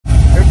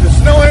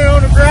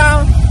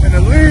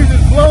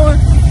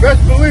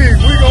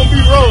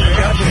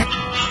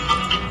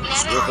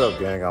up,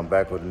 gang? I'm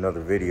back with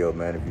another video,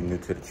 man. If you're new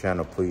to the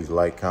channel, please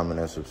like, comment,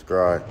 and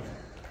subscribe.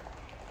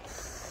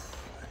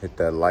 Hit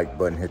that like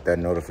button, hit that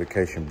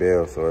notification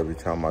bell, so every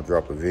time I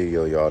drop a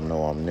video, y'all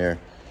know I'm there.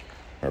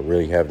 I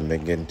really haven't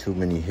been getting too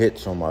many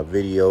hits on my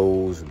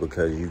videos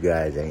because you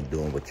guys ain't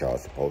doing what y'all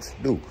supposed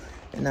to do.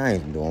 And I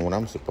ain't doing what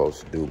I'm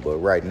supposed to do. But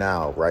right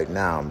now,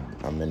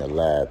 I'm in the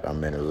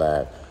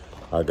lab.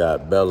 I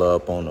got Bella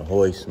up on the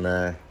hoist,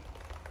 man.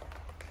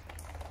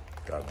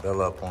 Got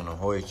Bella up on the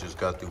hoist, just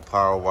got through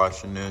power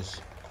washing this.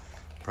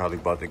 Probably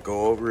about to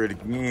go over it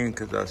again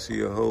because I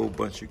see a whole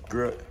bunch of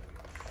grit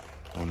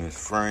on this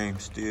frame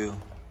still.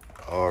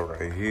 All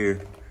right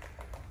here.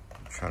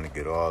 I'm trying to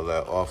get all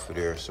that off of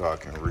there so I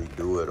can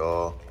redo it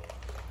all.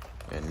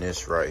 And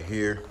this right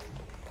here.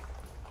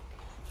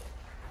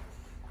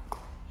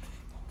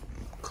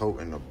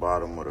 Coating the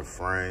bottom of the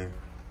frame.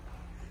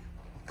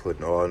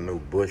 Putting all new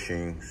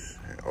bushings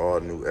and all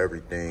new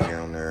everything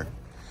on there.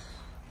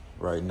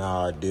 Right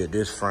now I did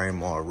this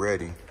frame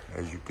already.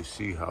 As you can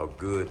see how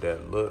good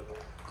that look.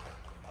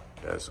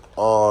 That's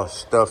all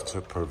stuff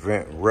to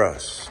prevent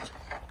rust.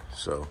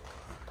 So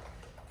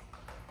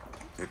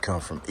it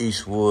comes from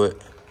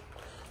Eastwood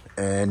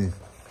and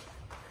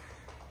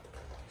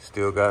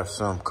still got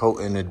some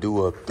coating to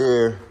do up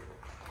there.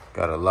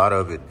 Got a lot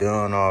of it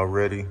done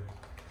already.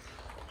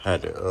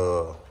 Had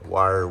to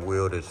wire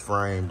wheel this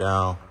frame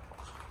down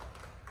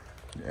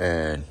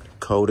and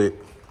coat it.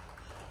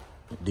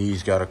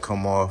 These gotta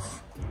come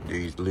off.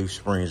 These leaf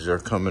springs are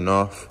coming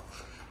off.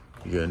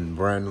 You're getting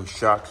brand new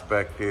shocks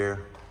back there.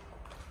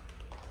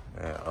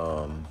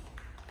 And,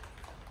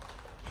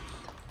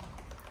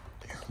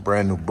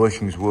 brand new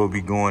bushings will be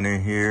going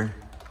in here.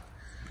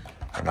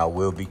 And I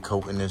will be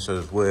coating this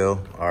as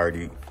well. I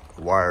already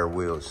wire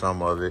wheeled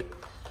some of it.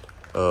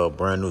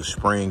 Brand new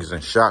springs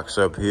and shocks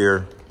up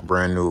here.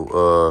 Brand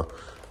new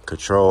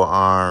control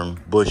arm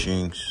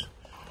bushings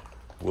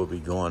will be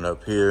going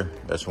up here.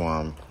 That's why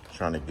I'm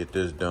trying to get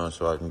this done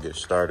so I can get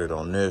started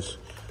on this.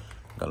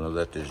 Gonna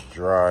let this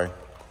dry.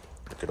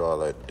 Look at all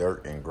that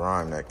dirt and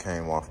grime that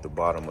came off the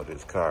bottom of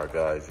this car,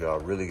 guys. Y'all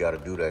really gotta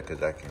do that because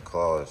that can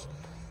cause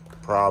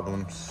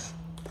problems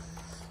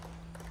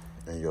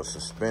in your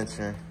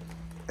suspension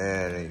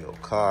and in your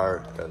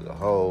car as a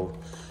whole.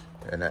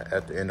 And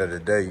at the end of the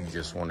day, you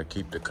just want to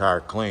keep the car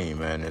clean,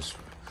 man. It's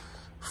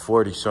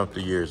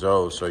 40-something years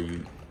old, so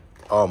you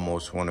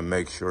almost want to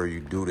make sure you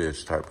do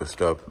this type of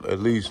stuff at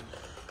least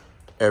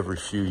every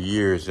few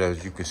years.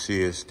 As you can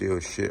see, it's still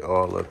shit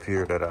all up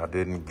here that I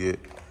didn't get.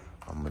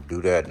 I'm gonna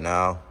do that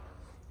now.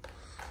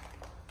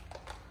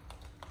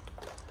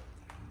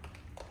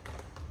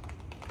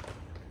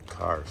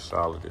 Car is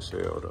solid as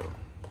hell though.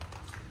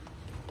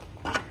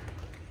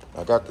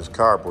 I got this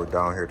cardboard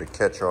down here to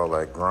catch all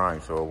that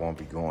grime so it won't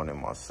be going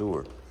in my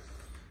sewer.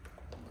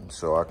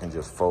 So I can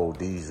just fold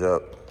these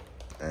up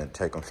and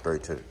take them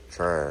straight to the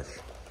trash.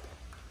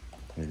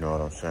 You know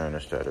what I'm saying?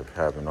 Instead of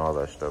having all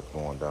that stuff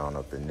going down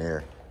up in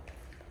there.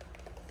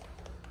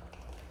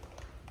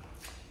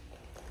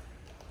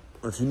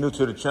 If you're new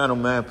to the channel,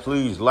 man,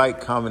 please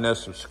like, comment, and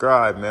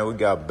subscribe, man. We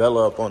got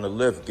Bella up on the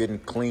lift, getting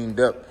cleaned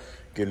up,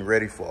 getting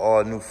ready for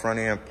all new front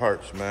end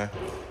parts, man.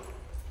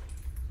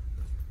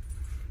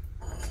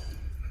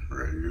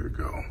 Ready to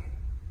go.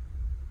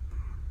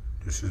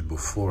 This is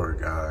before,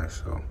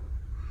 guys, so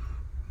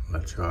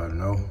let y'all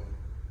know.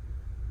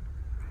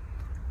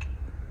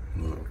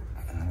 Look,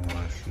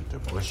 the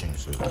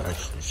bushings is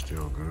actually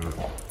still good.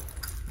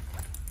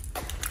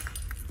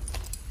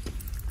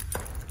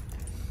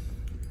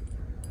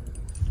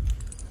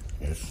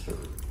 Yes, sir.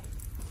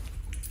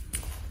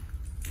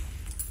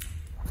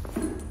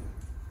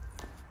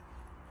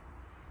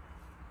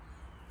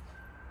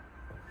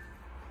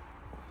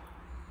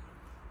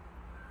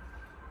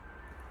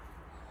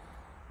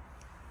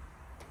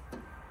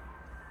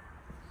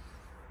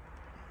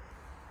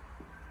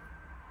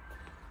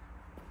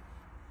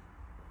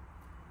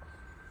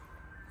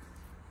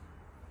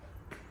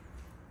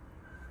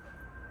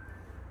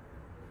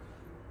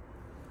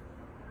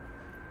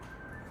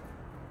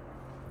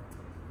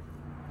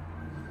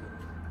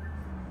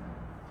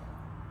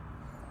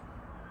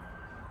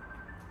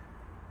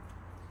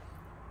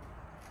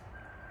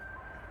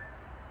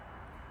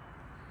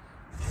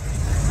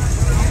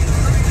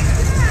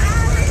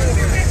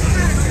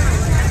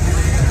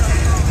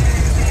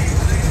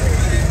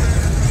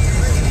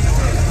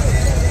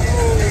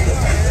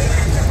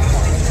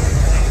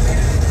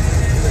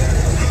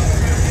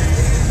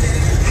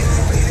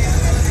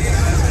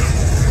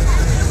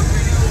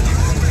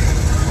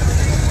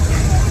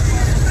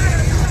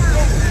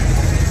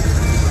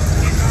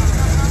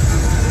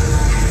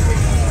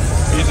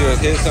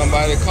 Hit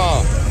somebody's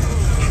car.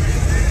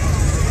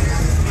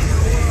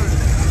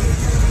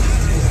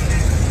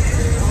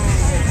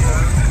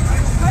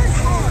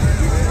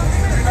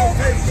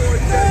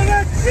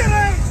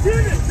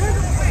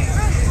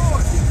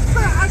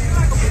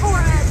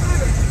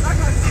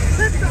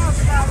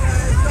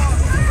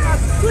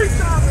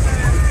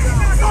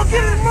 Go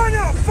get his money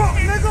up, fuck,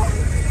 nigga.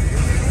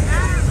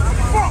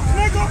 Fuck,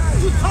 nigga.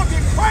 You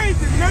talking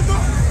crazy, nigga.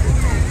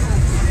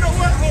 know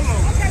what?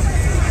 Hold on.